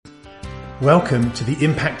Welcome to the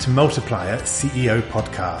Impact Multiplier CEO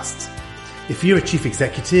podcast. If you're a chief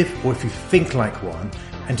executive or if you think like one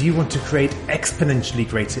and you want to create exponentially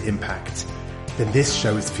greater impact, then this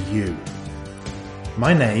show is for you.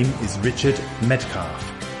 My name is Richard Medcalf,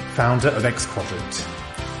 founder of X Quadrant.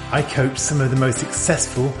 I coach some of the most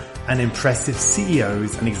successful and impressive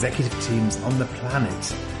CEOs and executive teams on the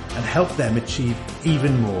planet and help them achieve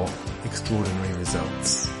even more extraordinary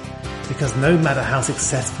results. Because no matter how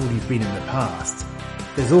successful you've been in the past,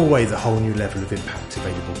 there's always a whole new level of impact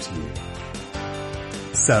available to you.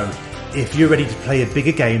 So, if you're ready to play a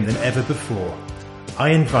bigger game than ever before, I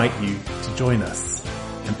invite you to join us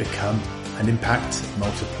and become an Impact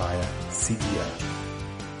Multiplier CEO.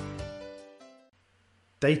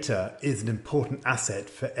 Data is an important asset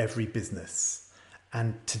for every business.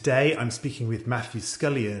 And today I'm speaking with Matthew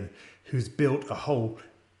Scullion, who's built a whole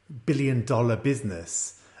billion-dollar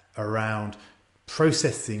business around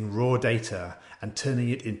processing raw data and turning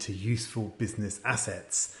it into useful business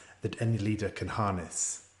assets that any leader can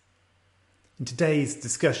harness. In today's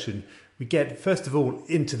discussion, we get, first of all,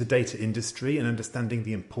 into the data industry and understanding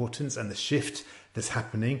the importance and the shift that's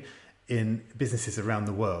happening in businesses around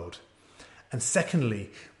the world. And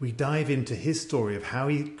secondly, we dive into his story of how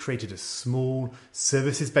he created a small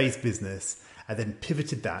services-based business and then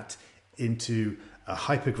pivoted that into a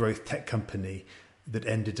hyper-growth tech company that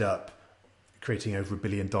ended up creating over $1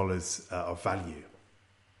 billion of value.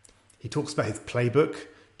 He talks about his playbook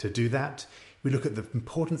to do that. We look at the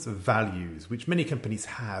importance of values, which many companies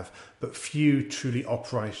have, but few truly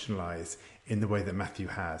operationalize in the way that Matthew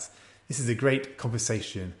has. This is a great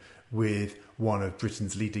conversation with one of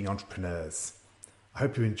Britain's leading entrepreneurs. I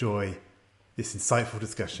hope you enjoy this insightful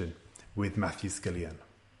discussion with Matthew Scullion.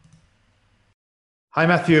 Hi,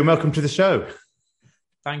 Matthew, and welcome to the show.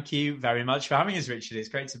 Thank you very much for having us, Richard. It's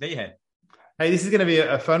great to be here. Hey, this is going to be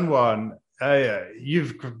a fun one.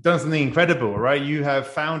 You've done something incredible, right? You have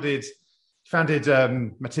founded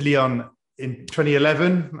Matillion in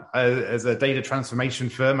 2011 as a data transformation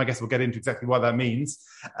firm. I guess we'll get into exactly what that means.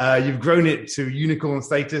 You've grown it to unicorn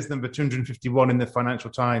status, number 251 in the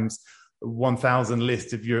Financial Times 1000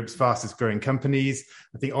 list of Europe's fastest growing companies.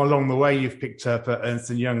 I think along the way, you've picked up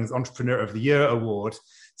Ernst & Young's Entrepreneur of the Year award.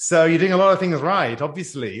 So you're doing a lot of things right,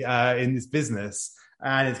 obviously, in this business.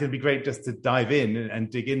 And it's going to be great just to dive in and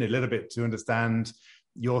dig in a little bit to understand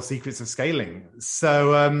your secrets of scaling.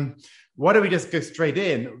 So why don't we just go straight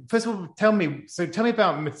in? First of all, tell me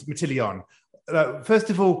about Matillion. First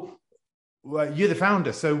of all, you're the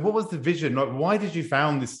founder. So what was the vision? Why did you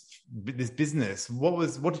found this business?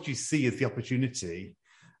 What did you see as the opportunity?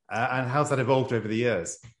 And how's that evolved over the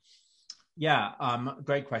years? Yeah,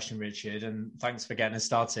 great question, Richard, and thanks for getting us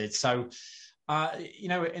started. So,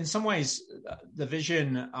 in some ways, the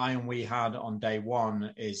vision we had on day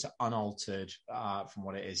one is unaltered from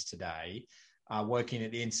what it is today, working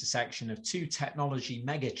at the intersection of two technology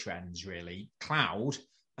megatrends, really, cloud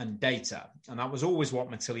and data. And that was always what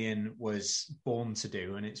Matillion was born to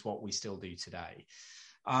do, and it's what we still do today.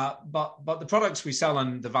 But the products we sell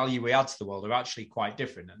and the value we add to the world are actually quite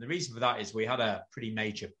different. And the reason for that is we had a pretty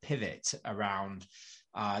major pivot around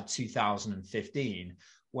 2015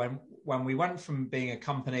 when we went from being a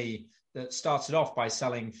company that started off by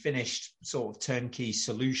selling finished sort of turnkey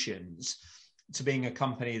solutions to being a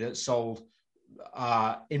company that sold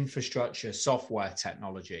infrastructure software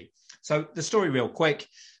technology. So the story real quick.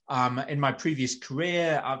 In my previous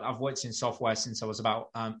career, I've worked in software since I was about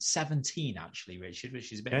 17, actually, Richard,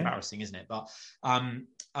 which is a bit embarrassing, isn't it? But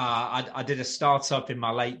I did a startup in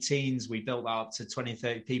my late teens. We built that up to 20,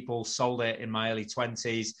 30 people, sold it in my early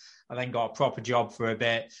 20s. I then got a proper job for a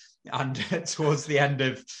bit. And towards the end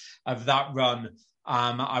of that run,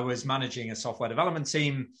 I was managing a software development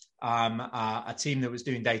team, a team that was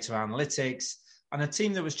doing data analytics, and a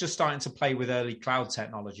team that was just starting to play with early cloud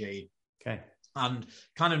technology. Okay. And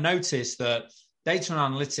kind of noticed that data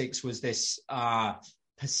and analytics was this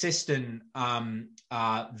persistent,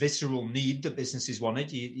 visceral need that businesses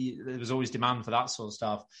wanted. There was always demand for that sort of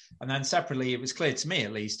stuff. And then separately, it was clear to me,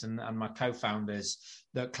 at least, and my co-founders,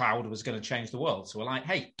 that cloud was going to change the world. So we're like,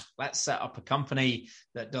 hey, let's set up a company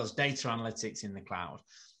that does data analytics in the cloud.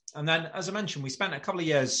 And then, as I mentioned, we spent a couple of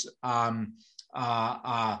years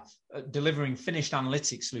delivering finished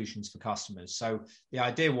analytic solutions for customers. So the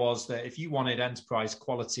idea was that if you wanted enterprise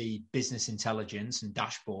quality business intelligence and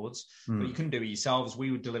dashboards, but you couldn't do it yourselves,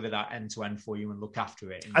 we would deliver that end to end for you and look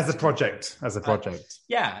after it. As a project.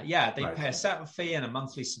 Yeah. They'd pay a set fee and a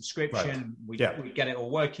monthly subscription. Right. We'd get it all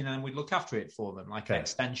working and we'd look after it for them, like an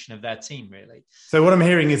extension of their team, really. So what I'm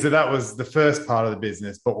hearing is that was the first part of the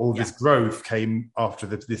business, but all this growth came after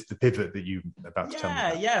the pivot that you're about to tell me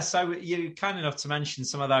about. Yeah. So you're kind enough to mention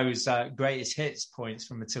some of those greatest hits points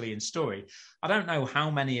from Matillion's story. I don't know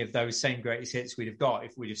how many of those same greatest hits we'd have got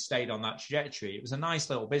if we'd have stayed on that trajectory. It was a nice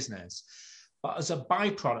little business. But as a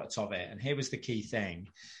byproduct of it, and here was the key thing,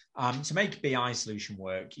 to make a BI solution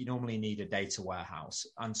work, you normally need a data warehouse.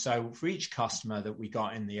 And so for each customer that we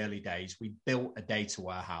got in the early days, we built a data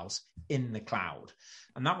warehouse in the cloud.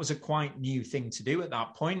 And that was a quite new thing to do at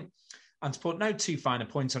that point. And to put no too fine a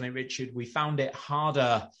point on it, Richard, we found it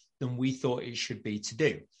harder than we thought it should be to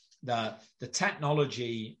do. The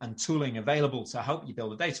technology and tooling available to help you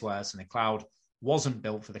build a data warehouse in the cloud wasn't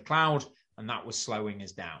built for the cloud, and that was slowing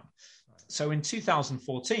us down. So in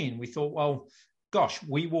 2014, we thought, well, gosh,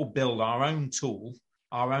 we will build our own tool,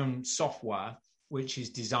 our own software, which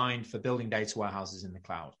is designed for building data warehouses in the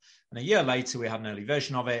cloud. And a year later, we had an early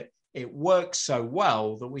version of it. It worked so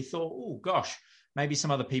well that we thought, oh, gosh, maybe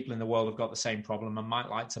some other people in the world have got the same problem and might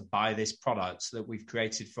like to buy this product that we've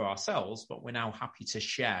created for ourselves, but we're now happy to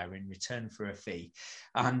share in return for a fee.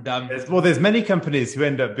 And there's many companies who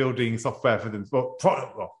end up building software for them,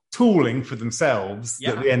 tooling for themselves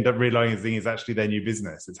that we end up realizing is actually their new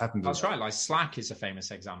business. It's happened. That's right. Like Slack is a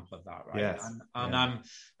famous example of that, right? Yes.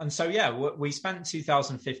 And so we spent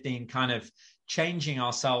 2015 kind of changing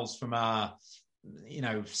ourselves from a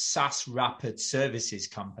SaaS rapid services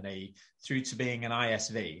company through to being an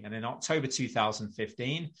ISV. And in October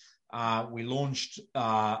 2015, we launched in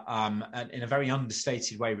a very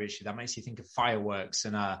understated way, Richard. That makes you think of fireworks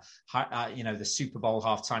and the Super Bowl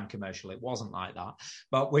halftime commercial. It wasn't like that,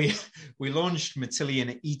 but we launched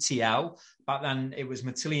Matillion ETL. Back then, it was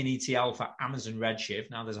Matillion ETL for Amazon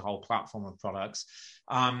Redshift. Now there's a whole platform of products,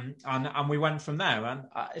 and we went from there. And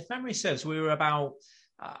if memory serves, we were about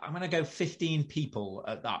I'm going to go 15 people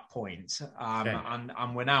at that point,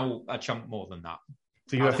 and we're now a chunk more than that.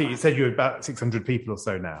 So I think you said you're about 600 people or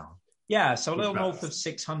so now. Yeah, so a little north of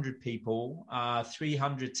 600 people,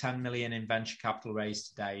 310 million in venture capital raised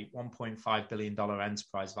today, $1.5 billion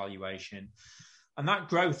enterprise valuation. And that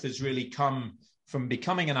growth has really come from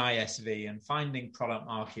becoming an ISV and finding product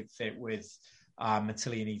market fit with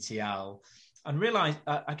Matillion ETL. And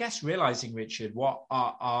realizing, Richard, what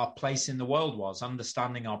our place in the world was,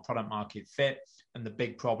 understanding our product market fit and the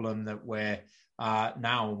big problem that we're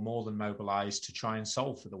now more than mobilized to try and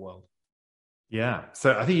solve for the world. Yeah.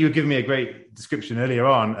 So I think you were giving me a great description earlier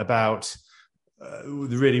on about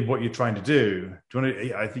really what you're trying to do.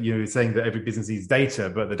 I think you were saying that every business needs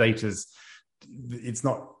data, but the data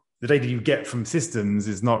you get from systems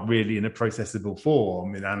is not really in a processable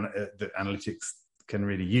form that analytics can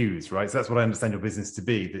really use, right? So that's what I understand your business to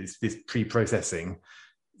be, this pre-processing.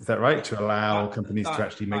 Is that right? To allow companies to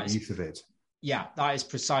actually make use of it. Yeah, that is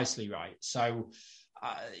precisely right. So,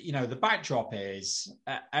 the backdrop is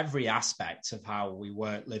every aspect of how we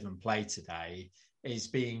work, live and play today is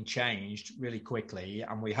being changed really quickly,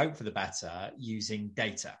 and we hope for the better using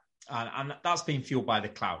data. And that's being fueled by the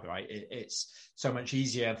cloud, right? It's so much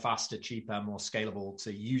easier, faster, cheaper, more scalable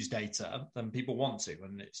to use data than people want to.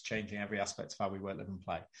 And it's changing every aspect of how we work, live and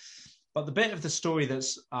play. But the bit of the story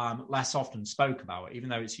that's less often spoke about, even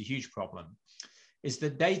though it's a huge problem, is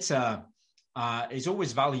that data is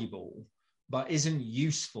always valuable, but isn't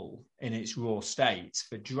useful in its raw state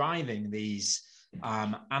for driving these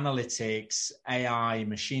analytics, AI,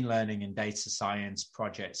 machine learning, and data science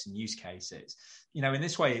projects and use cases. In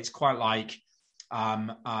this way, it's quite like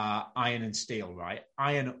iron and steel, right?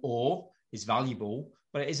 Iron ore is valuable,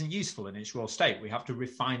 but it isn't useful in its raw state. We have to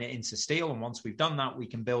refine it into steel. And once we've done that, we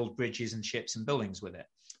can build bridges and ships and buildings with it.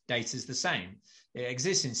 Data is the same. It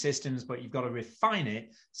exists in systems, but you've got to refine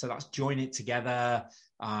it. So that's join it together,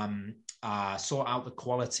 sort out the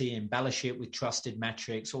quality, embellish it with trusted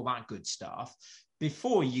metrics, all that good stuff,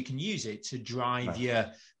 before you can use it to drive your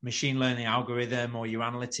machine learning algorithm or your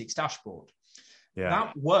analytics dashboard. Yeah.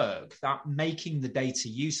 That work, that making the data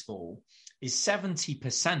useful, is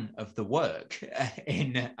 70% of the work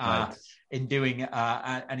in doing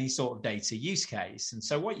any sort of data use case. And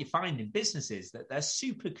so what you find in businesses that they're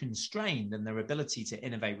super constrained in their ability to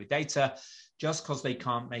innovate with data just because they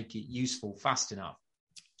can't make it useful fast enough.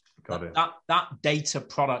 Got it. That data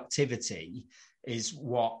productivity is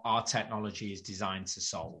what our technology is designed to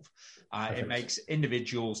solve. It makes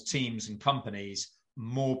individuals, teams, and companies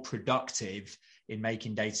more productive in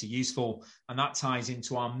making data useful. And that ties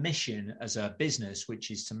into our mission as a business, which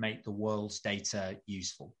is to make the world's data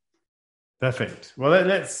useful. Perfect. Well, I'm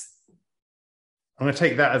going to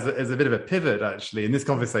take that as a bit of a pivot, actually, in this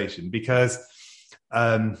conversation, because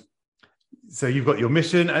so you've got your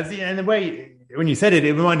mission. In a way, when you said it,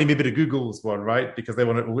 it reminded me a bit of Google's one, right? Because they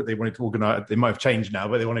wanted to organize. They might have changed now,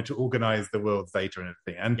 but they wanted to organize the world's data and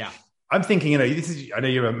everything. And yeah. I'm thinking, I know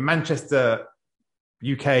you're a Manchester,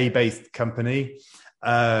 UK-based company.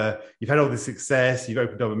 You've had all this success. You've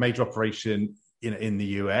opened up a major operation in the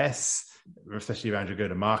US, especially around your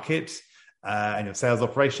go-to-market and your sales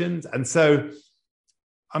operations. And so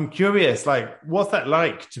I'm curious, what's that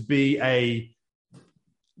like to be a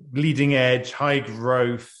leading edge, high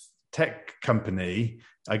growth tech company,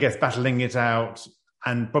 I guess, battling it out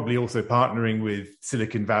and probably also partnering with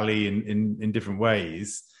Silicon Valley in different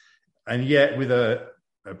ways. And yet with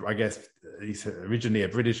I guess, at least originally a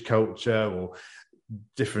British culture or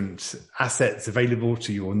different assets available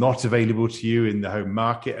to you or not available to you in the home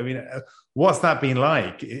market. I mean, what's that been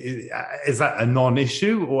like? Is that a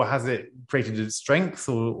non-issue, or has it created strengths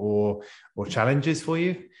or challenges for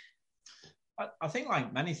you? I think,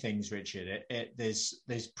 like many things, Richard,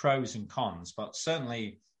 there's pros and cons, but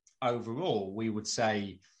certainly overall, we would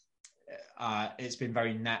say it's been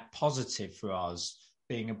very net positive for us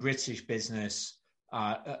being a British business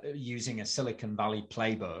using a Silicon Valley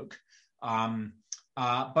playbook.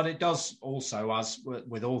 But it does also, as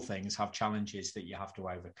with all things, have challenges that you have to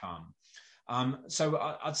overcome. So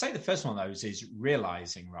I'd say the first one of those is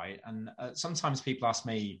realizing, right? And sometimes people ask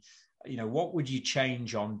me, what would you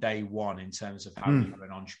change on day one in terms of how you're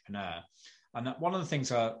an entrepreneur? And one of the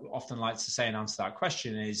things I often like to say and answer that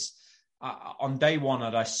question is, on day one,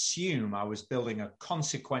 I'd assume I was building a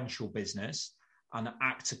consequential business and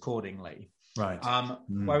act accordingly. Right.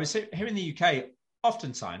 Whereas here in the UK,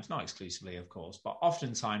 oftentimes, not exclusively, of course, but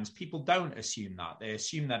oftentimes people don't assume that. They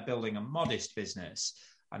assume they're building a modest business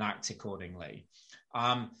and act accordingly.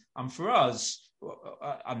 And for us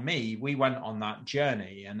and me, we went on that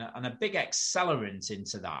journey. And a big accelerant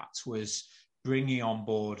into that was bringing on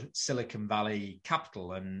board Silicon Valley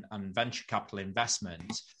capital and venture capital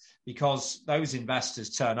investment, because those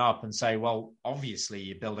investors turn up and say, well, obviously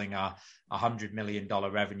you're building a $100 million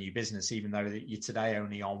revenue business, even though you're today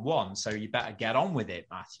only on one. So you better get on with it,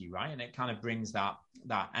 Matthew, right? And it kind of brings that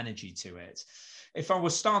energy to it. If I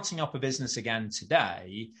was starting up a business again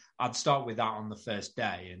today, I'd start with that on the first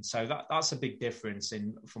day. And so that's a big difference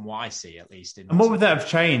from what I see, at least. And what would that have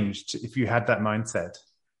changed if you had that mindset?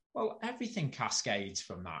 Well, everything cascades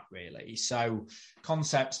from that, really. So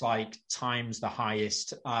concepts like time's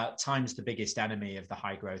the biggest enemy of the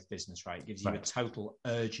high growth business, right? It gives you a total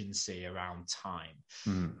urgency around time,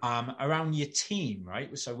 around your team,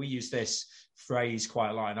 right? So we use this phrase quite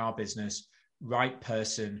a lot in our business: right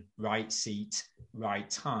person, right seat, right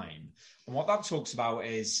time. And what that talks about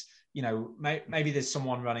is, maybe there's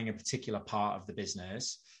someone running a particular part of the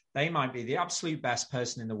business. They might be the absolute best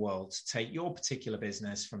person in the world to take your particular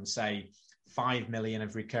business from, say, 5 million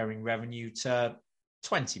of recurring revenue to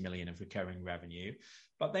 20 million of recurring revenue,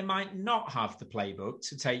 but they might not have the playbook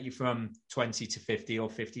to take you from 20 to 50 or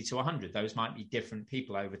 50 to 100. Those might be different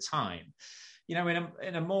people over time. In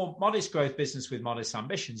a more modest growth business with modest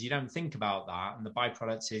ambitions, you don't think about that. And the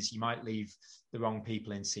byproduct is you might leave the wrong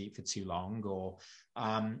people in seat for too long, or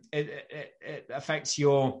it affects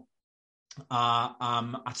your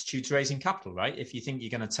attitude to raising capital, right? If you think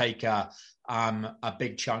you're going to take a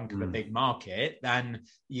big chunk of a big market, then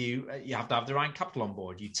you have to have the right capital on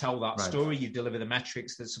board. You tell that story, you deliver the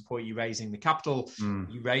metrics that support you raising the capital,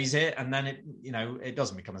 you raise it, and then it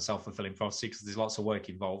doesn't become a self-fulfilling prophecy because there's lots of work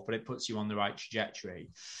involved, but it puts you on the right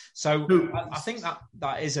trajectory. So I think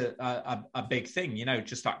that is a big thing,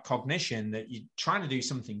 just that cognition that you're trying to do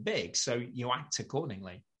something big, so you act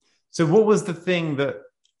accordingly. So what was the thing that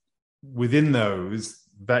within those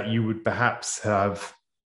that you would perhaps have,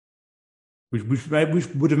 which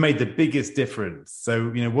would have made the biggest difference?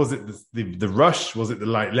 So, was it the rush? Was it the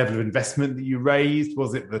level of investment that you raised?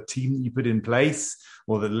 Was it the team that you put in place,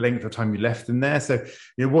 or the length of time you left in there? So,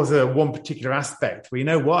 was there one particular aspect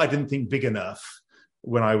where, I didn't think big enough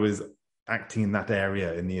when I was acting in that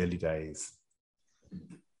area in the early days?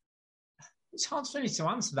 It's hard for me to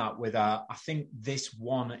answer that with I think this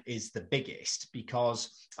one is the biggest,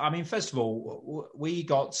 because, first of all, we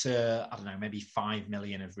got to, maybe 5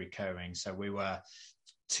 million of recurring. So we were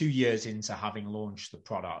 2 years into having launched the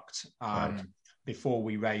product before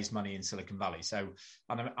we raised money in Silicon Valley. So,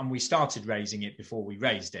 and we started raising it before we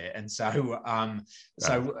raised it. And so,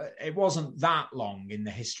 so it wasn't that long in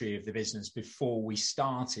the history of the business before we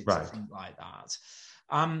started to think like that.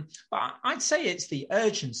 But I'd say it's the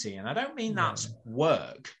urgency, and I don't mean that's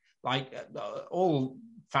work. Like all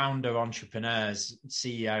founder entrepreneurs,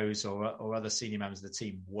 CEOs, or other senior members of the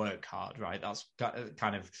team work hard, right? That's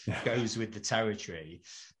kind of goes with the territory.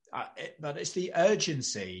 But it's the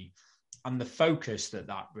urgency and the focus that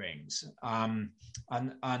brings.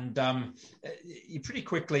 You pretty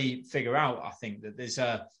quickly figure out, I think, that there's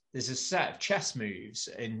a set of chess moves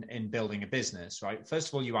in building a business, right? First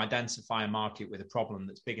of all, you identify a market with a problem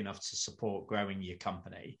that's big enough to support growing your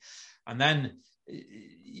company. And then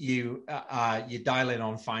you dial in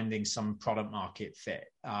on finding some product market fit,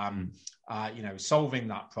 solving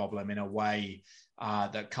that problem in a way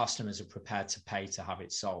that customers are prepared to pay to have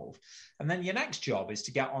it solved. And then your next job is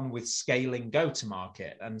to get on with scaling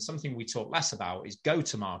go-to-market. And something we talk less about is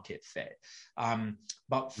go-to-market fit.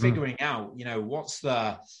 But figuring out, what's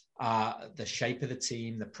the shape of the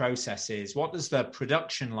team, the processes, what does the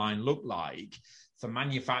production line look like for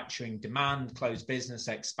manufacturing demand, closed business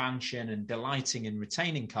expansion, and delighting and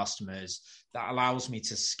retaining customers that allows me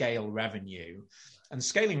to scale revenue. And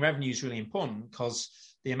scaling revenue is really important because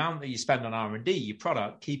the amount that you spend on R&D, your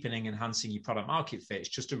product, keeping and enhancing your product market fit, is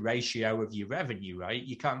just a ratio of your revenue, right?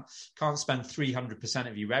 You can't spend 300%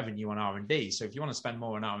 of your revenue on R&D. So if you want to spend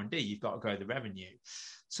more on R&D, you've got to grow the revenue.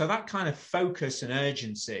 So that kind of focus and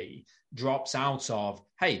urgency drops out of,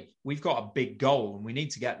 hey, we've got a big goal and we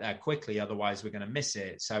need to get there quickly, otherwise we're going to miss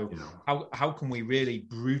it. So how can we really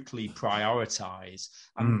brutally prioritize?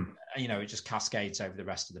 And it just cascades over the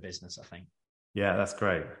rest of the business, I think. Yeah, that's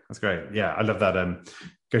great. Yeah, I love that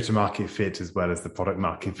go-to-market fit as well as the product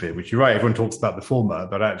market fit, which you're right, everyone talks about the former,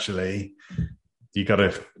 but actually you got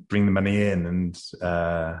to bring the money in, and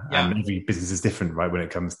every business is different, right, when it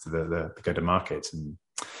comes to the go-to-market.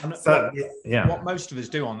 What most of us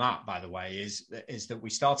do on that, by the way, is that we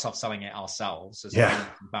start off selling it ourselves as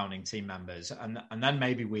founding team members, and then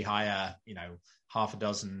maybe we hire, half a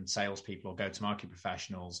dozen salespeople or go-to-market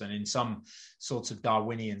professionals, and in some sorts of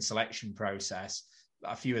Darwinian selection process,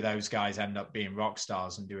 a few of those guys end up being rock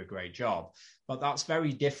stars and do a great job. But that's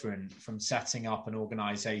very different from setting up an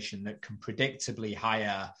organization that can predictably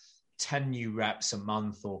hire 10 new reps a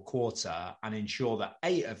month or quarter and ensure that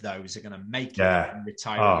 8 of those are going to make it and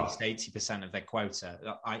retire at least 80% of their quota.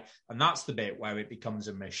 And that's the bit where it becomes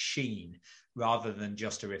a machine rather than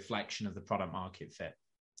just a reflection of the product market fit.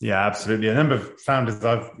 Yeah, absolutely. A number of founders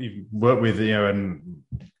I've worked with, and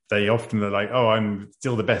they often are like, "Oh, I'm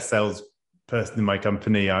still the best sales person in my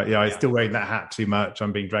company. I'm still wearing that hat too much.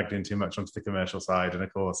 I'm being dragged in too much onto the commercial side." And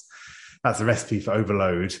of course, that's a recipe for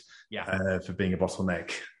overload, for being a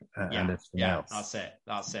bottleneck and everything else. That's it.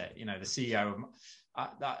 The CEO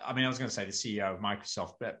I was going to say the CEO of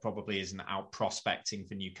Microsoft probably isn't out prospecting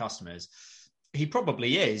for new customers. He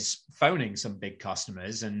probably is phoning some big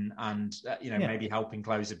customers and maybe helping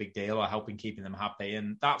close a big deal or helping keeping them happy,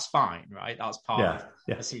 and that's fine, right? That's part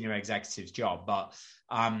of a senior executive's job. But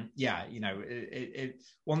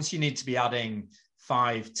once you need to be adding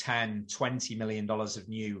 $5, $10, $20 million of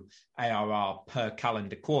new ARR per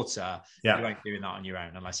calendar quarter, you ain't doing that on your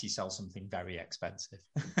own unless you sell something very expensive.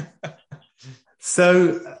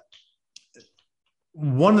 So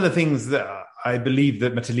one of the things that I believe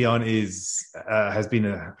that Matillion has been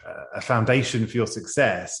a foundation for your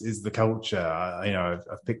success is the culture.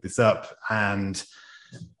 I've picked this up, and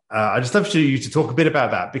I just love you to talk a bit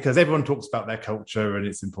about that, because everyone talks about their culture and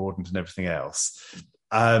it's important and everything else.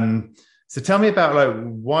 So tell me about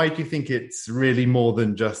why do you think it's really more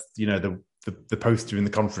than just the poster in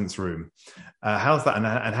the conference room? How's that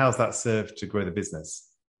and how's that served to grow the business?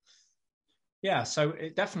 Yeah, so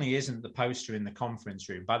it definitely isn't the poster in the conference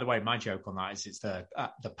room. By the way, my joke on that is it's the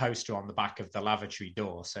poster on the back of the lavatory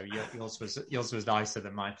door. So yours was nicer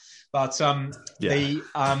than mine. But at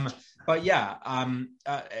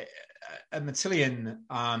Matillion,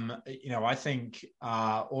 I think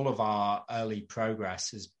all of our early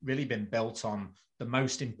progress has really been built on the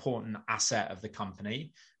most important asset of the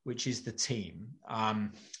company, which is the team.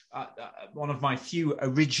 One of my few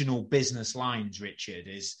original business lines, Richard,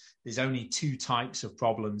 is there's only 2 types of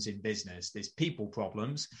problems in business. There's people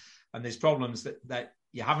problems, and there's problems that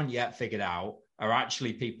you haven't yet figured out are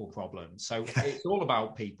actually people problems. So it's all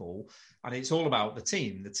about people, and it's all about the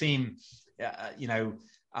team. The team,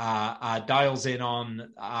 dials in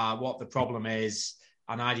on what the problem is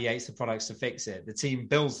and ideates the products to fix it. The team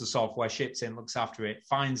builds the software, ships in, looks after it,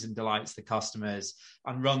 finds and delights the customers,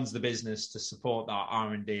 and runs the business to support that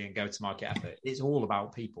R&D and go-to-market effort. It's all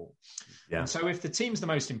about people. Yeah. And so if the team's the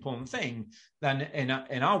most important thing, then in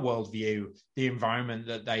our worldview, the environment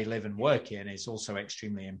that they live and work in is also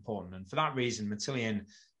extremely important. And for that reason, Matillion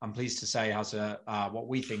I'm pleased to say, has what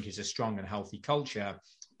we think is a strong and healthy culture,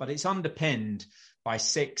 but it's underpinned by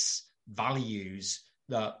 6 values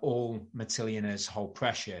that all Matillioners hold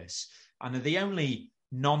precious, and are the only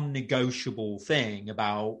non-negotiable thing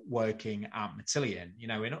about working at Matillion.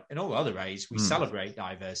 In all other ways, we celebrate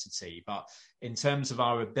diversity, but in terms of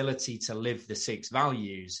our ability to live the 6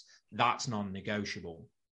 values, that's non-negotiable.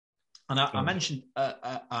 And I mentioned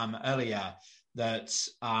earlier that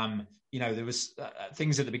there was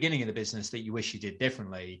things at the beginning of the business that you wish you did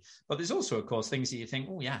differently, but there's also, of course, things that you think,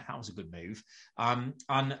 oh yeah, that was a good move. And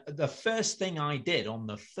the first thing I did on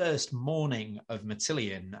the first morning of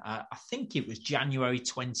Matillion, I think it was January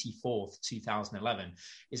 24th, 2011,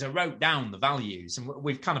 is I wrote down the values, and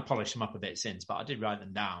we've kind of polished them up a bit since, but I did write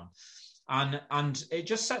them down. And it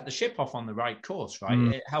just set the ship off on the right course, right?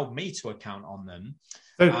 It held me to account on them.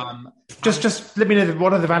 So just let me know,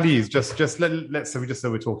 what are the values? Let's so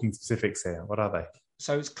we're talking specifics here. What are they?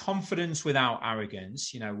 So it's confidence without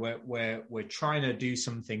arrogance. We're trying to do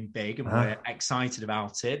something big, and we're excited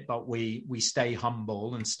about it, but we stay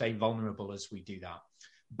humble and stay vulnerable as we do that.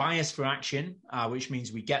 Bias for action, which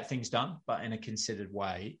means we get things done, but in a considered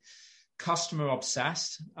way. Customer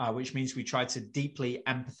obsessed, which means we try to deeply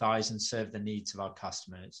empathize and serve the needs of our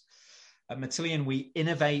customers. At Matillion, we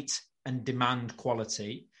innovate and demand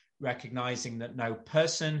quality, recognizing that no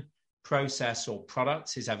person, process, or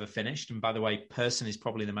product is ever finished. And by the way, person is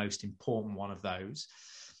probably the most important one of those.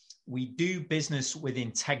 We do business with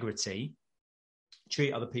integrity,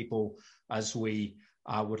 treat other people as we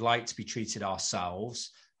would like to be treated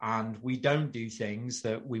ourselves. And we don't do things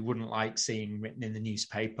that we wouldn't like seeing written in the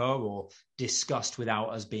newspaper or discussed without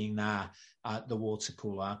us being there at the water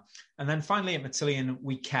cooler. And then finally at Matillion,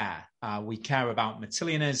 we care. We care about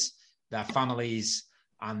Matillioners, their families,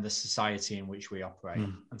 and the society in which we operate.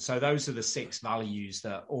 And so those are the 6 values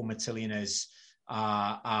that all Matillioners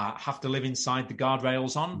have to live inside the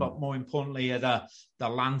guardrails on, but more importantly, are the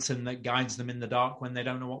lantern that guides them in the dark when they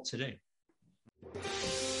don't know what to do.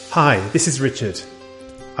 Hi, this is Richard.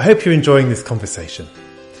 I hope you're enjoying this conversation.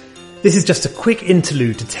 This is just a quick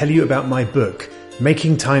interlude to tell you about my book,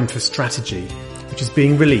 Making Time for Strategy, which is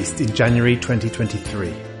being released in January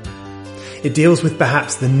 2023. It deals with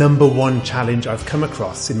perhaps the number one challenge I've come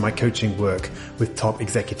across in my coaching work with top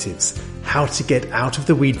executives: how to get out of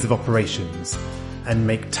the weeds of operations and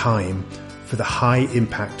make time for the high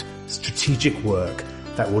impact strategic work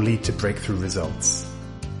that will lead to breakthrough results.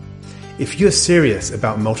 If you're serious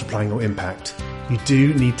about multiplying your impact, you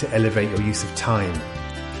do need to elevate your use of time.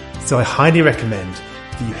 So I highly recommend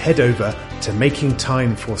that you head over to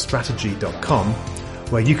makingtimeforstrategy.com,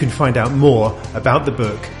 where you can find out more about the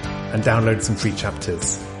book and download some free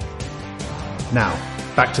chapters. Now,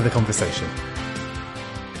 back to the conversation.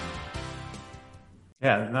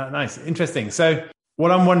 Yeah, nice. Interesting. So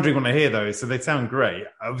what I'm wondering when I hear those, so they sound great,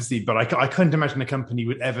 obviously, but I couldn't imagine a company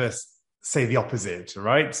would ever say the opposite,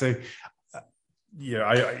 right? So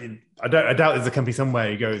I doubt there's a company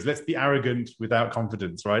somewhere who goes, let's be arrogant without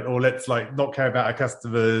confidence, right? Or let's not care about our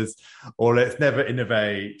customers, or let's never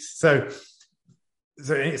innovate. So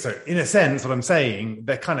in a sense, what I'm saying,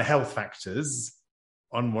 they're kind of health factors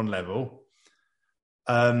on one level.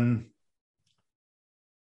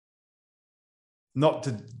 Not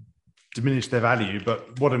to diminish their value,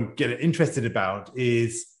 but what I'm getting interested about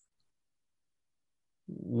is,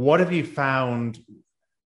 what have you found?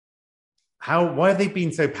 Why have they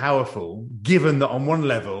been so powerful, given that on one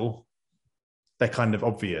level, they're kind of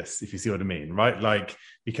obvious, if you see what I mean, right? Like,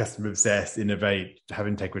 be customer obsessed, innovate, have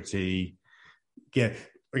integrity. Yeah,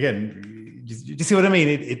 again, do you see what I mean?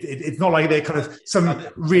 It's not like they're kind of some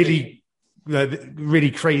really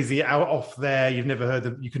crazy out off there. You've never heard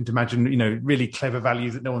of. You couldn't imagine, really clever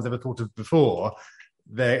values that no one's ever thought of before.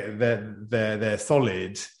 They're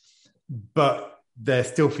solid, but they're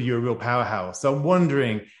still for you a real powerhouse. So I'm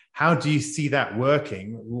wondering, how do you see that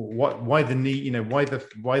working? Why the need? Why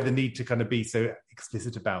the need to kind of be so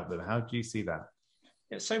explicit about them? How do you see that?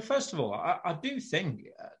 Yeah, so first of all, I do think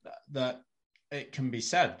that it can be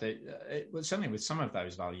said that certainly with some of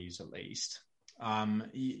those values, at least,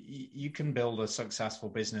 you can build a successful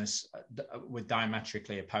business with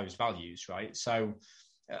diametrically opposed values, right? So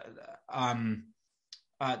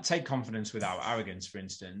take confidence without arrogance, for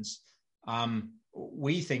instance.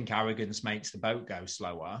 We think arrogance makes the boat go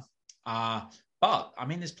slower. But I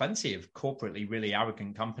mean, there's plenty of corporately really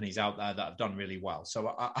arrogant companies out there that have done really well.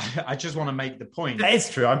 So I just want to make the point. That is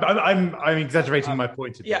true. I'm exaggerating my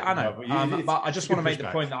point. Yeah, I know. But I just want to make the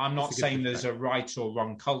point that I'm not saying there's a right or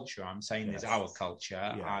wrong culture. I'm saying there's our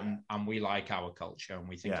culture, and we like our culture, and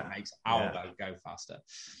we think it makes our boat go faster.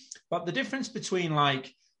 But the difference between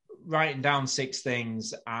writing down 6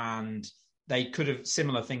 things, and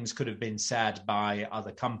similar things could have been said by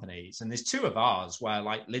other companies. And there's 2 of ours where,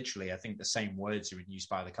 like, literally, I think the same words are in use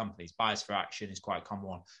by other companies. Bias for action is quite a common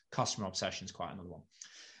one. Customer obsession is quite another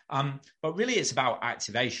one. But really, it's about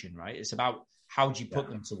activation, right? It's about how do you put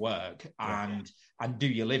them to work, and do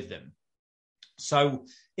you live them? So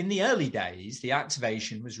in the early days, the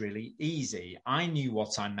activation was really easy. I knew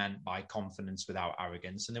what I meant by confidence without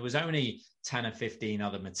arrogance, and there was only 10 or 15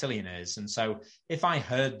 other Matillionaires. And so if I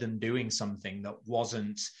heard them doing something that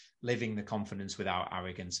wasn't living the confidence without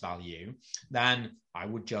arrogance value, then I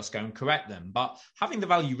would just go and correct them. But having the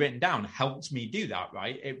value written down helped me do that,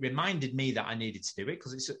 right? It reminded me that I needed to do it,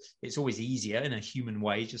 because it's always easier in a human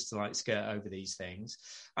way just to like skirt over these things.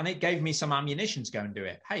 And it gave me some ammunition to go and do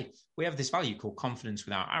it. Hey, we have this value called confidence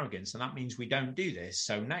without arrogance, and that means we don't do this.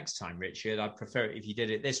 So next time, Richard, I'd prefer it if you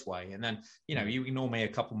did it this way. And then, you ignore me a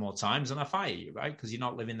couple more times and I fire you, right? Because you're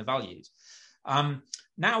not living the values.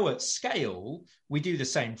 Now at scale, we do the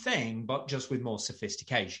same thing, but just with more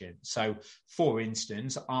sophistication. So, for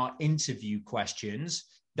instance, our interview questions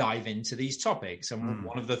dive into these topics. And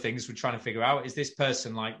one of the things we're trying to figure out, is this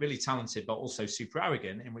person like really talented, but also super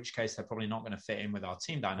arrogant, in which case they're probably not going to fit in with our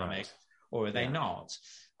team dynamic, or are they not?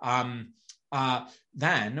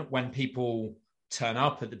 Then when people turn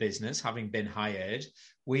up at the business, having been hired,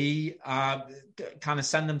 we kind of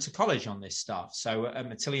send them to college on this stuff. So at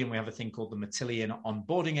Matillion, we have a thing called the Matillion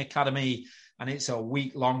Onboarding Academy, and it's a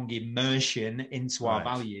week-long immersion into our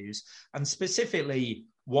values, and specifically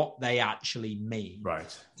what they actually mean.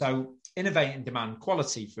 Right. So innovate and demand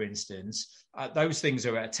quality, for instance, those things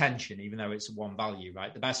are at attention, even though it's one value,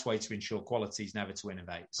 right? The best way to ensure quality is never to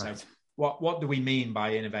innovate. So what do we mean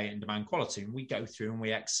by innovate and demand quality? And we go through and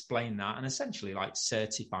we explain that, and essentially like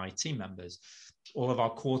certify team members. All of our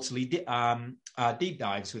quarterly deep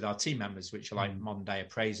dives with our team members, which are like modern day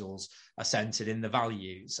appraisals, are centered in the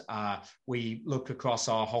values. We look across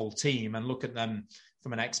our whole team and look at them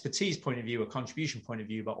from an expertise point of view, a contribution point of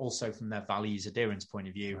view, but also from their values adherence point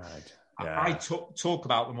of view. Right. Yeah. I talk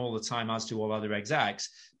about them all the time, as do all other execs.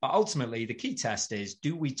 But ultimately, the key test is,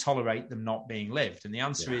 do we tolerate them not being lived? And the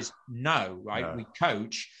answer is no, right? No. We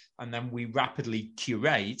coach, and then we rapidly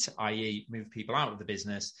curate, i.e. move people out of the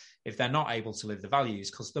business if they're not able to live the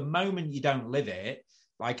values. Because the moment you don't live it,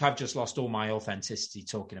 like, I've just lost all my authenticity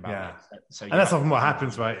talking about it. So and that's often what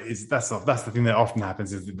happens, right? That's the thing that often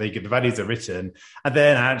happens, is that the values are written, and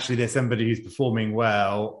then actually there's somebody who's performing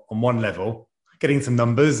well on one level, getting some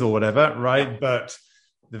numbers or whatever, right? But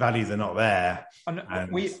the values are not there.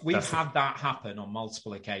 And we've had that happen on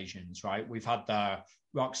multiple occasions, right? We've had the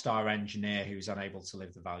rock star engineer who's unable to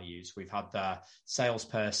live the values. We've had the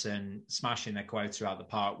salesperson smashing their quota out the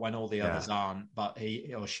park when all the others aren't, but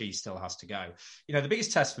he or she still has to go. The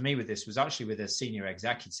biggest test for me with this was actually with a senior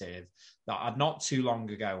executive that I'd not too long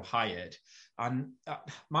ago hired. And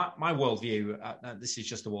my worldview, this is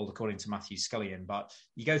just the world according to Matthew Scullion, but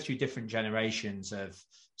you go through different generations of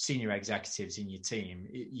senior executives in your team.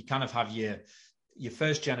 You kind of have your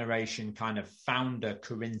first generation kind of founder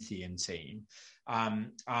Corinthian team. They're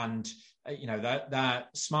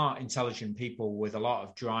smart, intelligent people with a lot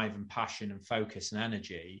of drive and passion and focus and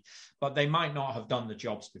energy, but they might not have done the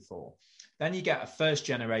jobs before. Then you get a first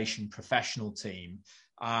generation professional team,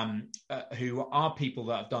 who are people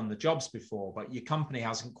that have done the jobs before, but your company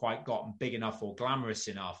hasn't quite gotten big enough or glamorous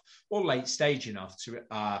enough or late stage enough to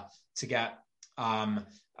get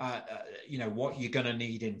what you're going to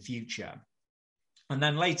need in future. And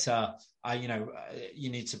then later,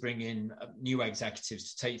 you need to bring in new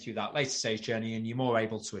executives to take you through that later stage journey, and you're more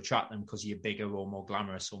able to attract them because you're bigger or more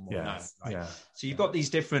glamorous or more known. Right? Yeah. So you've got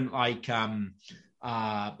these different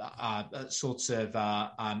sorts of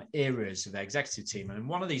areas of the executive team. And in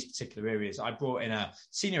one of these particular areas, I brought in a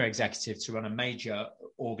senior executive to run a major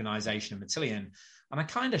organization in Matillion. And I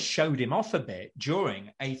kind of showed him off a bit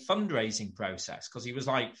during a fundraising process, because he was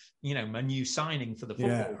like, my new signing for the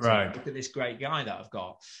football team. Right. Look at this great guy that I've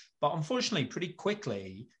got. But unfortunately, pretty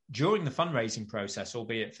quickly during the fundraising process,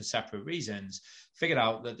 albeit for separate reasons, figured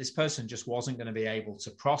out that this person just wasn't going to be able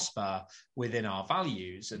to prosper within our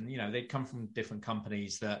values. And, they'd come from different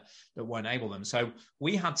companies that weren't able to. So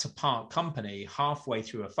we had to part company halfway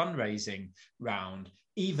through a fundraising round,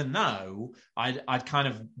 even though I'd kind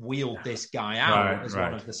of wheeled this guy out as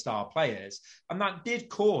one of the star players. And that did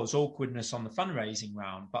cause awkwardness on the fundraising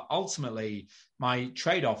round. But ultimately, my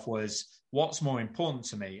trade-off was, what's more important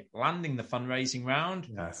to me, landing the fundraising round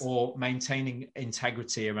or maintaining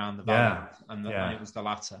integrity around the value? And it was the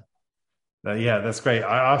latter. That's great.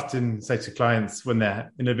 I often say to clients when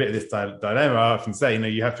they're in a bit of this dilemma, I often say,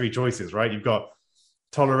 you have 3 choices, right? You've got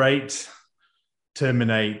tolerate,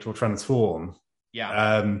 terminate, or transform.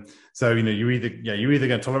 Yeah. So you're either going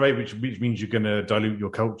to tolerate, which means you're going to dilute your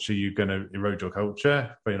culture, you're going to erode your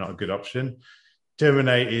culture, but you're not a good option.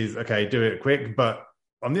 Terminate is okay, do it quick, but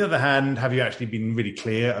on the other hand, have you actually been really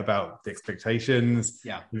clear about the expectations?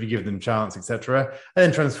 Yeah. Have you given them chance, etc.? And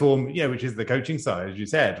then transform, which is the coaching side, as you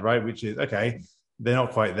said, right? Which is okay, they're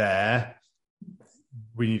not quite there.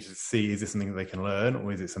 We need to see, is this something that they can learn,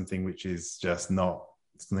 or is it something which is just not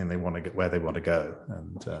something they want to get where they want to go?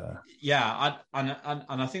 And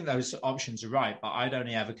I think those options are right, but I'd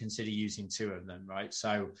only ever consider using two of them, right?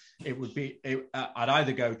 So it would be I'd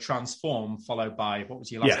either go transform followed by, what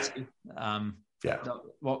was your last two?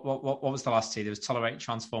 What was the last two? There was tolerate,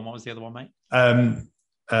 transform. What was the other one, mate?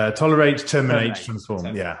 Tolerate, terminate, transform.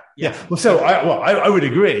 So, yeah. Well, so I would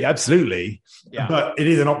agree, absolutely. Yeah. But it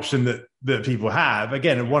is an option that people have.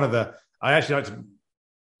 Again, I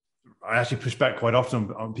actually push back quite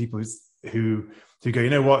often on people who go, you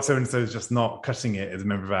know what, so and so is just not cutting it as a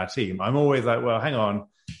member of our team. I'm always like, well, hang on,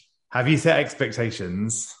 have you set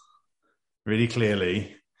expectations really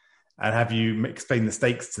clearly? And have you explained the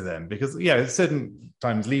stakes to them? Because, certain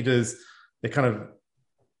times leaders, they're kind of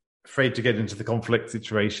afraid to get into the conflict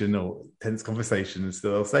situation or tense conversations. So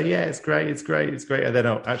they'll say, yeah, it's great. And then,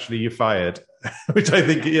 actually, you're fired, which I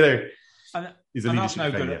think, is a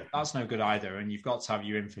leadership failure. That's no good either. And you've got to have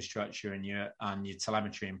your infrastructure and your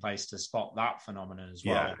telemetry in place to spot that phenomenon as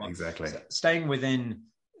well. Yeah, exactly. Staying within,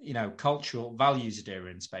 cultural values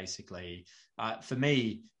adherence, basically, for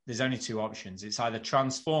me, there's only two options. It's either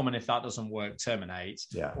transform, and if that doesn't work, terminate,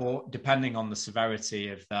 or depending on the severity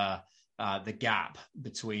of the gap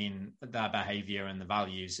between their behavior and the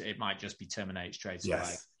values, it might just be terminate straight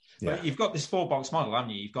away. But you've got this 4-box model, haven't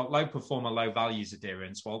you? You've got low performer, low values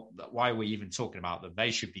adherence. Well, why are we even talking about them? They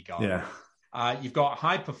should be gone. Yeah. You've got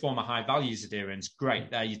high performer, high values adherence.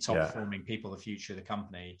 Great. They're your top performing people, the future of the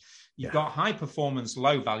company. You've got high performance,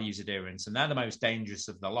 low values adherence, and they're the most dangerous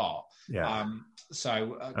of the lot. Yeah.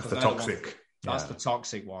 That's the toxic. That's the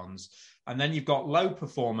toxic ones. And then you've got low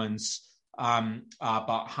performance,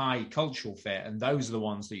 but high cultural fit. And those are the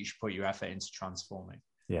ones that you should put your effort into transforming.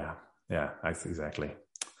 Yeah. Exactly.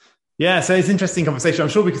 Yeah, so it's an interesting conversation. I'm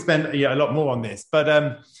sure we could spend a lot more on this, but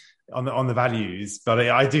on the values. But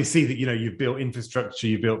I do see that you've built infrastructure,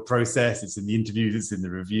 you've built process. It's in the interviews, it's in the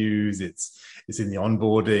reviews, it's in the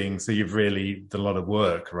onboarding. So you've really done a lot of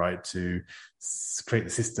work, right, to create the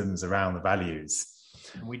systems around the values.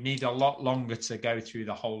 We need a lot longer to go through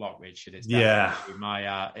the whole lot, Richard. It's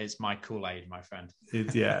it's my Kool-Aid, my friend.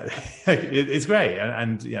 It's great,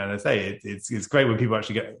 and I say it's great when people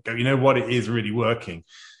actually go, you know what, it is really working.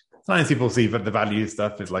 Sometimes people see that the value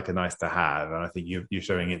stuff is like a nice to have, and I think you're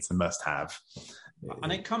showing it's a must have.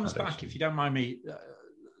 And it comes back, if you don't mind me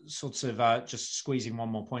just squeezing one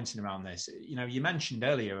more point in around this. You mentioned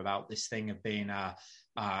earlier about this thing of being a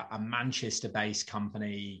Manchester-based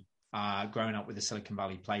company, growing up with the Silicon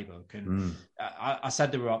Valley playbook. And I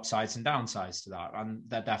said there were upsides and downsides to that, and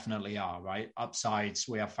there definitely are, right? Upsides,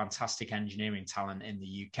 we have fantastic engineering talent in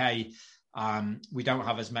the UK. We don't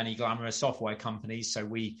have as many glamorous software companies, so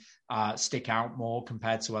we stick out more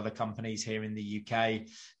compared to other companies here in the UK.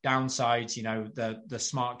 Downsides, the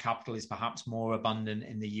smart capital is perhaps more abundant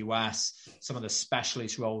in the US. Some of the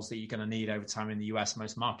specialist roles that you're going to need over time in the US,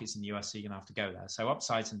 most markets in the US, so you're going to have to go there. So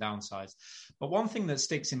upsides and downsides. But one thing that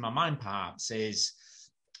sticks in my mind perhaps is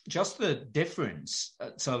just the difference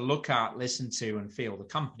to look at, listen to, and feel the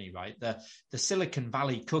company, right? The Silicon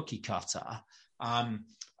Valley cookie cutter,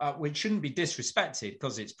 which shouldn't be disrespected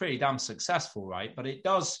because it's pretty damn successful, right? But it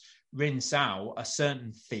does rinse out a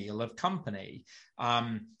certain feel of company.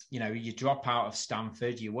 You drop out of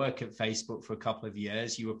Stanford, you work at Facebook for a couple of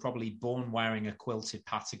years, you were probably born wearing a quilted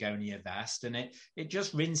Patagonia vest, and it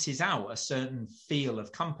just rinses out a certain feel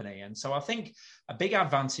of company. And so I think a big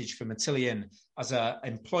advantage for Matillion as an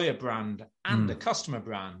employer brand and a customer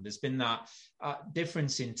brand has been that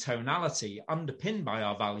difference in tonality underpinned by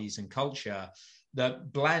our values and culture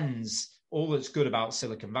that blends all that's good about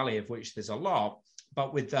Silicon Valley, of which there's a lot,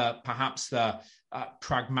 but with perhaps the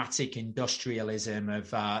pragmatic industrialism of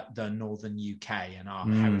the Northern UK and our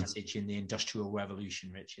heritage in the Industrial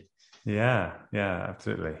Revolution, Richard. Yeah,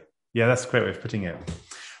 absolutely. Yeah, that's a great way of putting it.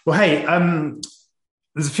 Well, hey,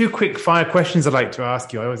 there's a few quick fire questions I'd like to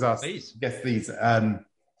ask you. I always ask these. It's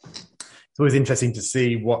always interesting to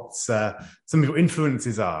see what some of your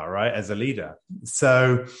influences are, right, as a leader.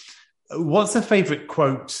 So what's a favorite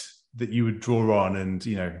quote that you would draw on and,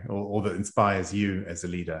 or that inspires you as a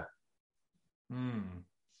leader?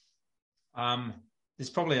 There's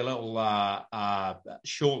probably a little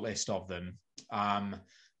short list of them.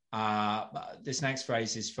 this next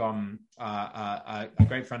phrase is from a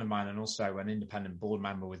great friend of mine and also an independent board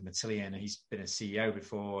member with Matillion. He's been a CEO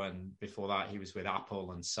before, and before that he was with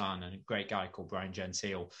Apple and Sun, and a great guy called Brian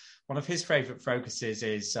Gentile. One of his favorite focuses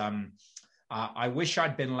is, I wish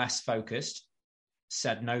I'd been less focused,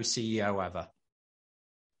 said no CEO ever.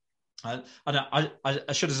 I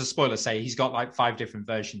should, as a spoiler, say he's got like 5 different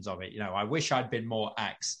versions of it. I wish I'd been more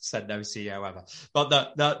X, said no CEO ever.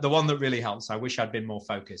 But the one that really helps, I wish I'd been more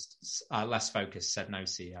focused, less focused, said no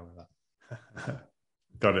CEO ever.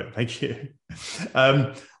 Got it. Thank you.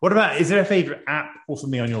 What about, is there a favorite app or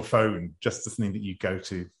something on your phone, just something that you go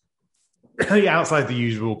to outside the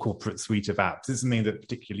usual corporate suite of apps? Is something that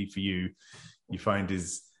particularly for you find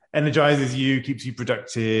energizes you, keeps you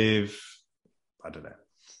productive? I don't know.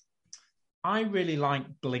 I really like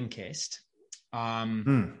Blinkist.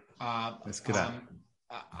 That's good app.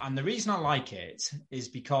 And the reason I like it is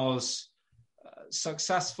because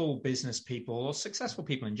successful business people, or successful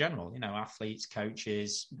people in general, athletes,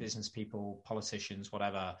 coaches, business people, politicians,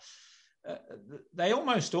 whatever, they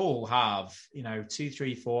almost all have, 2,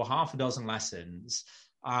 3, 4, half a dozen lessons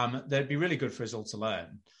that'd be really good for us all to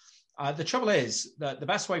learn. The trouble is that the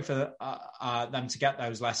best way for them to get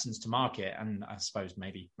those lessons to market, and I suppose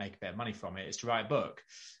maybe make a bit of money from it, is to write a book.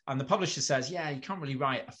 And the publisher says, yeah, you can't really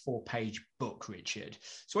write a 4-page book, Richard.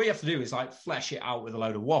 So what you have to do is like flesh it out with a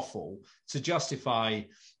load of waffle to justify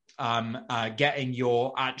getting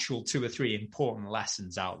your actual 2 or 3 important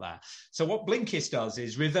lessons out there. So what Blinkist does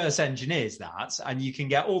is reverse engineers that, and you can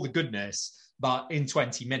get all the goodness, but in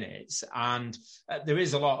 20 minutes. And there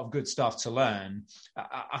is a lot of good stuff to learn.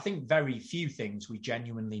 I think very few things we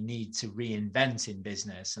genuinely need to reinvent in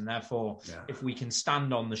business. And therefore, if we can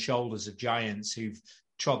stand on the shoulders of giants who've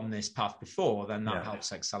trodden this path before, then that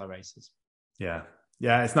helps accelerate us. Yeah,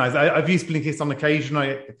 it's nice. I've used Blinkist on occasion.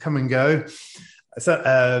 I come and go. So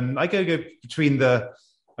I go between I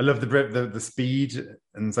love the speed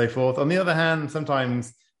and so forth. On the other hand,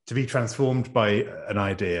 sometimes to be transformed by an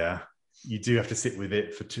idea, you do have to sit with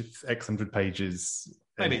it for X hundred pages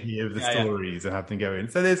and hear the stories and have them go in.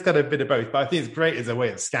 So there's got a bit of both. But I think it's great as a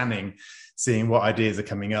way of scanning, seeing what ideas are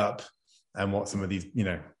coming up and what some of these,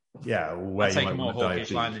 where I take you a more might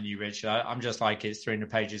hawkish line than you, Richard. I'm just like, it's 300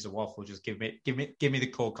 pages of waffle. Just give me the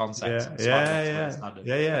core concepts. I think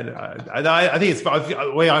it's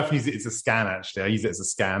the way I've used it is a scan. Actually, I use it as a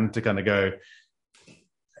scan to kind of go,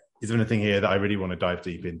 is there anything here that I really want to dive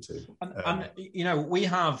deep into? We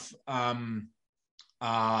have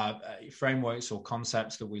frameworks or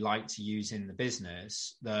concepts that we like to use in the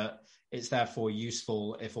business that it's therefore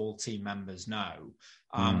useful if all team members know.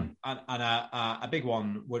 And a big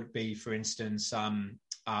one would be, for instance,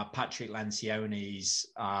 Patrick Lencioni's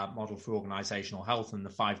model for organizational health and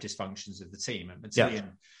the 5 dysfunctions of the team. At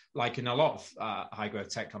Matillion, like in a lot of high growth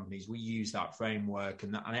tech companies, we use that framework,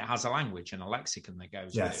 and it has a language and a lexicon that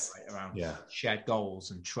goes with it, right, around shared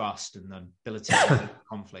goals and trust and the ability to deal with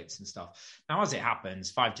conflicts and stuff. Now, as it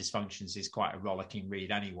happens, 5 dysfunctions is quite a rollicking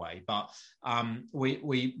read anyway, but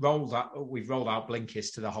we've rolled out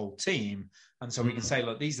Blinkist to the whole team. And so we can say,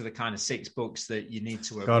 look, these are the kind of 6 books that you need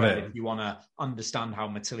to have read if you want to understand how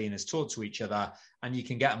Matillion has talked to each other. And you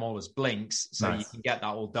can get them all as blinks. So you can get that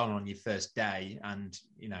all done on your first day. And,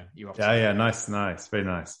 you're off. Nice. Very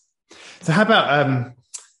nice. So how about,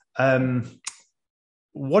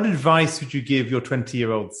 what advice would you give your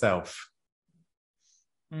 20-year-old self?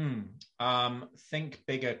 Think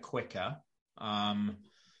bigger, quicker.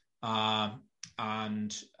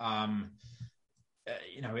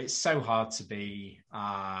 It's so hard to be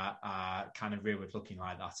kind of rearward looking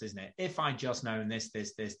like that, isn't it? If I just known this,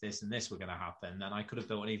 and this were going to happen, then I could have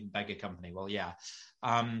built an even bigger company. Well, yeah.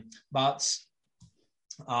 But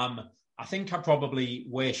I think I probably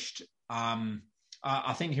wished,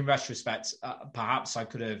 I think in retrospect, perhaps I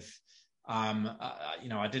could have,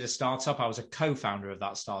 I did a startup. I was a co-founder of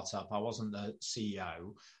that startup. I wasn't the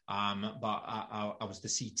CEO, but I was the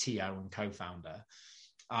CTO and co-founder.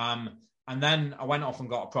 And then I went off and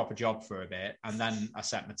got a proper job for a bit, and then I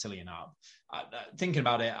set Matillion up. Thinking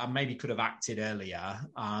about it, I maybe could have acted earlier,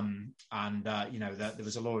 there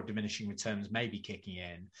was a law of diminishing returns maybe kicking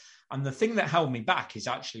in. And the thing that held me back is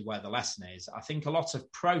actually where the lesson is. I think a lot of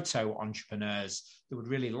proto-entrepreneurs that would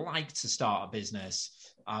really like to start a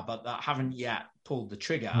business, but that haven't yet pulled the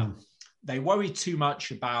trigger, they worry too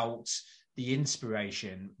much about the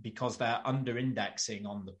inspiration because they're under indexing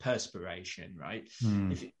on the perspiration, right?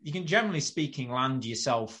 If you can, generally speaking, land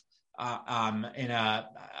yourself in a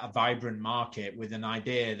vibrant market with an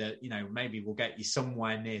idea that, maybe will get you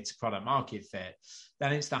somewhere near to product market fit,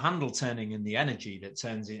 then it's the handle turning and the energy that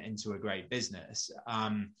turns it into a great business.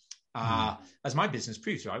 As my business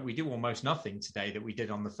proves, right, we do almost nothing today that we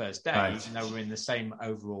did on the first day, right. even though we're in the same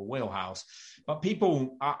overall wheelhouse. But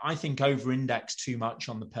people, I think, over-index too much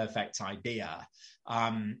on the perfect idea.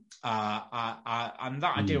 And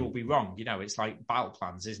that idea will be wrong. You know, it's like battle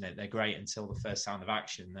plans, isn't it? They're great until the first sound of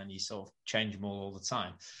action, then you sort of change them all the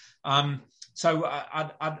time. So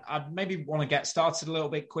I'd maybe want to get started a little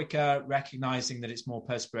bit quicker, recognizing that it's more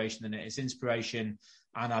perspiration than it is inspiration.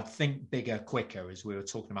 And I'd think bigger, quicker, as we were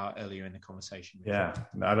talking about earlier in the conversation. Yeah,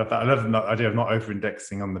 I love that. I love the idea of not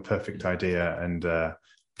over-indexing on the perfect idea and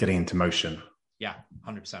getting into motion. Yeah,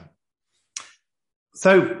 100%.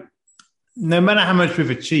 So no matter how much we've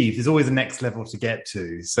achieved, there's always a next level to get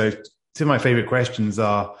to. So two of my favorite questions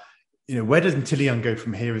are, you know, where does Matillion go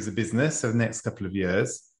from here as a business over the next couple of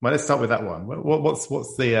years? Well, let's start with that one. What's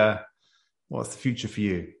the future for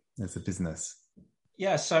you as a business?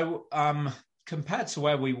 Yeah, so compared to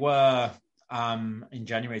where we were in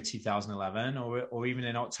January 2011 or even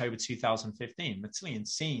in October 2015, Matillion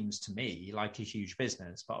seems to me like a huge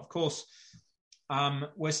business. But of course,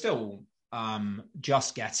 we're still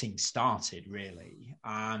just getting started, really.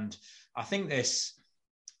 And I think this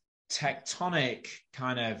tectonic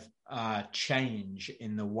kind of change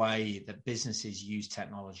in the way that businesses use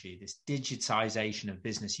technology, this digitization of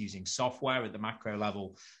business using software at the macro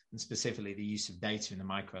level, and specifically the use of data in the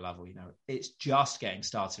micro level, you know, it's just getting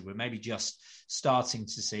started. We're maybe just starting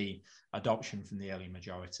to see adoption from the early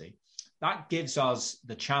majority. That gives us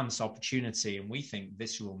the chance, opportunity, and we think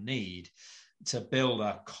visceral need to build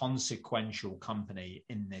a consequential company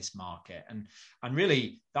in this market. And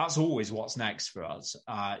really, that's always what's next for us.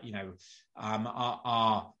 Our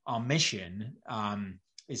mission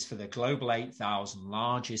is for the global 8,000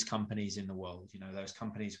 largest companies in the world, you know, those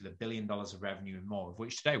companies with $1 billion of revenue and more, of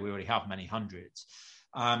which today we already have many hundreds,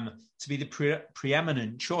 to be the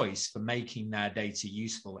preeminent choice for making their data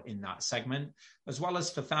useful in that segment, as well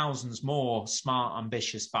as for thousands more smart,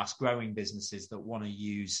 ambitious, fast-growing businesses that want to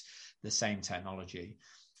use the same technology.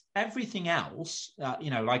 Everything else,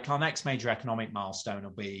 like our next major economic milestone will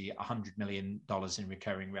be $100 million in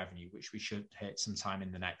recurring revenue, which we should hit sometime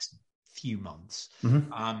in the next few months.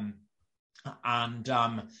 Mm-hmm.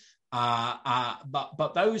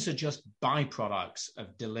 But those are just byproducts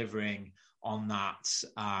of delivering on that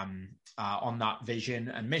vision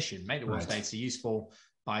and mission. Make the world's data useful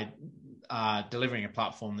by delivering a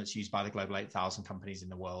platform that's used by the global 8,000 companies in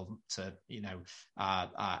the world to,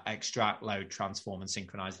 extract, load, transform, and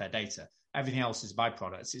synchronize their data. Everything else is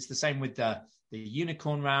byproducts. It's the same with the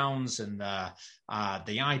unicorn rounds and the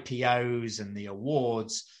IPOs and the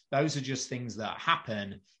awards. Those are just things that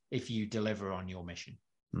happen if you deliver on your mission.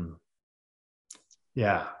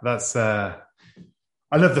 Yeah, that's.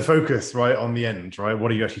 I love the focus, right, on the end, right?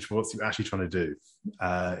 What's you actually trying to do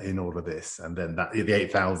in all of this? And then the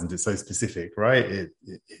 8,000 is so specific, right?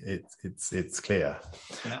 It's clear.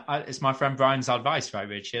 It's my friend Brian's advice, right,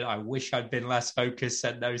 Richard? I wish I'd been less focused,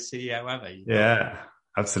 said no CEO ever. Yeah,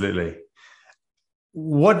 absolutely.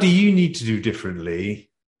 What do you need to do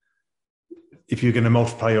differently if you're going to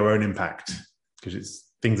multiply your own impact? Because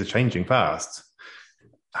things are changing fast.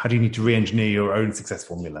 How do you need to re-engineer your own success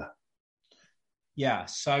formula? Yeah.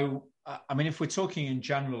 So, if we're talking in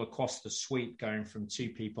general across the suite, going from 2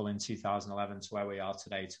 people in 2011 to where we are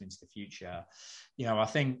today to into the future, I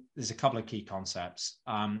think there's a couple of key concepts.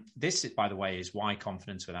 This, by the way, is why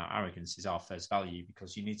confidence without arrogance is our first value,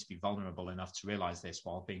 because you need to be vulnerable enough to realize this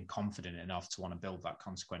while being confident enough to want to build that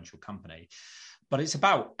consequential company. But it's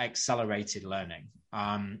about accelerated learning.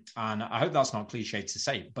 And I hope that's not cliche to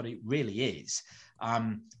say, but it really is.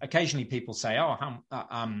 Occasionally people say,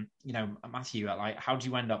 Matthew, like, how do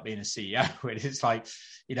you end up being a CEO? And it's like,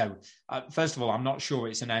 first of all, I'm not sure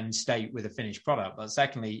it's an end state with a finished product. But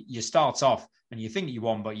secondly, you start off and you think you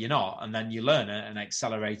won, but you're not. And then you learn at an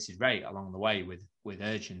accelerated rate along the way with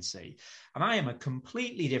urgency. And I am a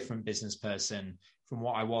completely different business person from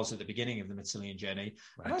what I was at the beginning of the Matillion journey.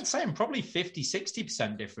 Right. And I'd say I'm probably 50,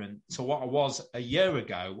 60% different to what I was a year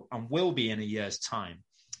ago and will be in a year's time.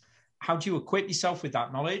 How do you equip yourself with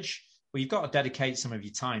that knowledge? Well, you've got to dedicate some of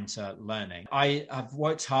your time to learning. I have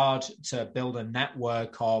worked hard to build a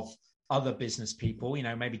network of other business people,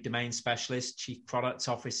 maybe domain specialists, chief product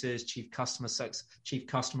officers, chief customer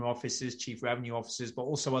officers, chief revenue officers, but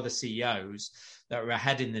also other CEOs that are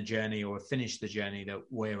ahead in the journey or have finished the journey that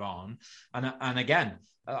we're on. And again,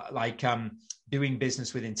 doing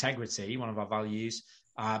business with integrity, one of our values,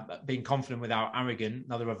 being confident without arrogant,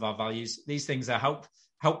 another of our values. These things are help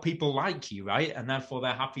people like you, right? And therefore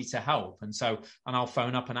they're happy to help. And I'll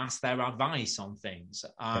phone up and ask their advice on things.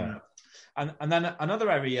 And then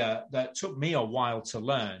another area that took me a while to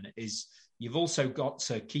learn is, you've also got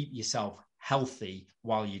to keep yourself healthy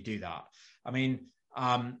while you do that. I mean,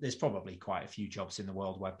 there's probably quite a few jobs in the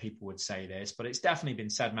world where people would say this, but it's definitely been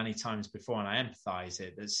said many times before, and I empathize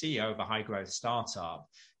it, that CEO of a high growth startup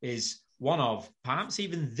is one of perhaps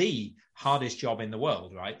even the hardest job in the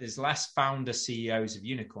world, right? There's less founder CEOs of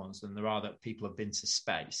unicorns than there are that people have been to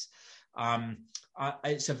space.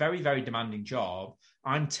 It's a very, very demanding job.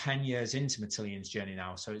 I'm 10 years into Matillion's journey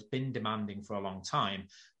now, so it's been demanding for a long time.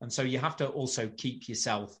 And so you have to also keep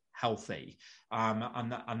yourself healthy.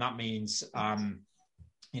 And that means,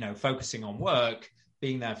 focusing on work,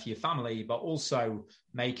 being there for your family, but also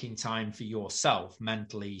making time for yourself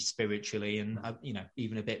mentally, spiritually, and,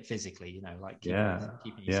 even a bit physically,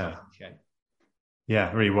 keeping yourself in shape.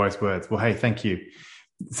 Yeah, really wise words. Well, hey, thank you.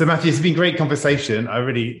 So Matthew, it's been a great conversation. I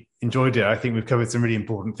really enjoyed it. I think we've covered some really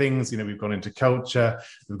important things. We've gone into culture.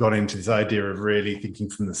 We've gone into this idea of really thinking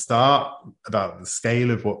from the start about the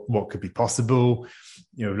scale of what could be possible.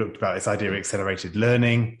 We've looked about this idea of accelerated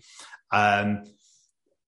learning.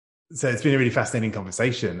 So it's been a really fascinating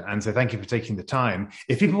conversation. And so thank you for taking the time.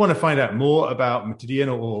 If people want to find out more about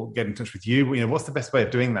Matillion or get in touch with you, what's the best way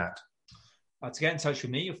of doing that? To get in touch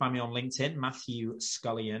with me, you'll find me on LinkedIn, Matthew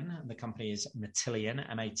Scullion, and the company is Matillion,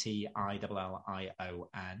 Matilllion.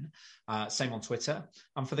 Same on Twitter.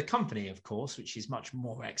 And for the company, of course, which is much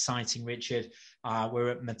more exciting, Richard, we're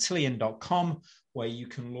at Matillion.com, where you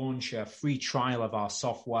can launch a free trial of our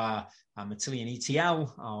software, Matillion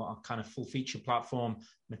ETL, our kind of full feature platform,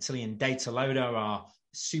 Matillion Data Loader, our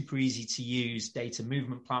super easy to use data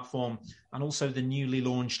movement platform, and also the newly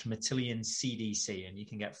launched Matillion CDC. And you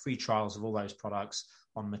can get free trials of all those products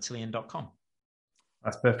on Matillion.com.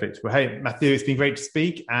 That's perfect. Well, hey, Matthew, it's been great to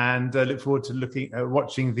speak, and look forward to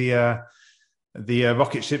watching the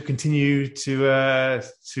rocket ship continue to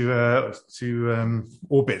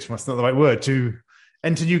orbit. That's not the right word. To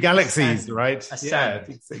enter new galaxies, right? Ascend.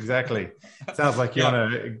 Yeah, exactly. Sounds like you're on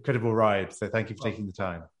an incredible ride. So thank you for taking the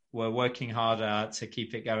time. We're working hard to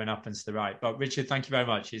keep it going up and to the right. But Richard, thank you very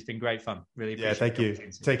much. It's been great fun. Really appreciate it. Yeah, thank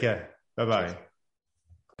you. Take care. Bye-bye.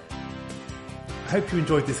 I hope you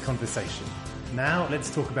enjoyed this conversation. Now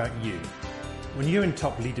let's talk about you. When you're in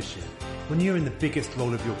top leadership, when you're in the biggest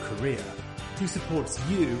role of your career, who supports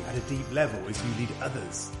you at a deep level as you lead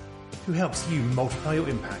others? Who helps you multiply your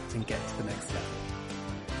impact and get to the next level?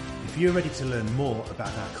 If you're ready to learn more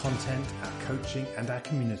about our content, our coaching, and our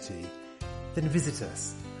community, then visit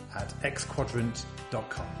us at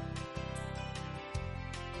xquadrant.com.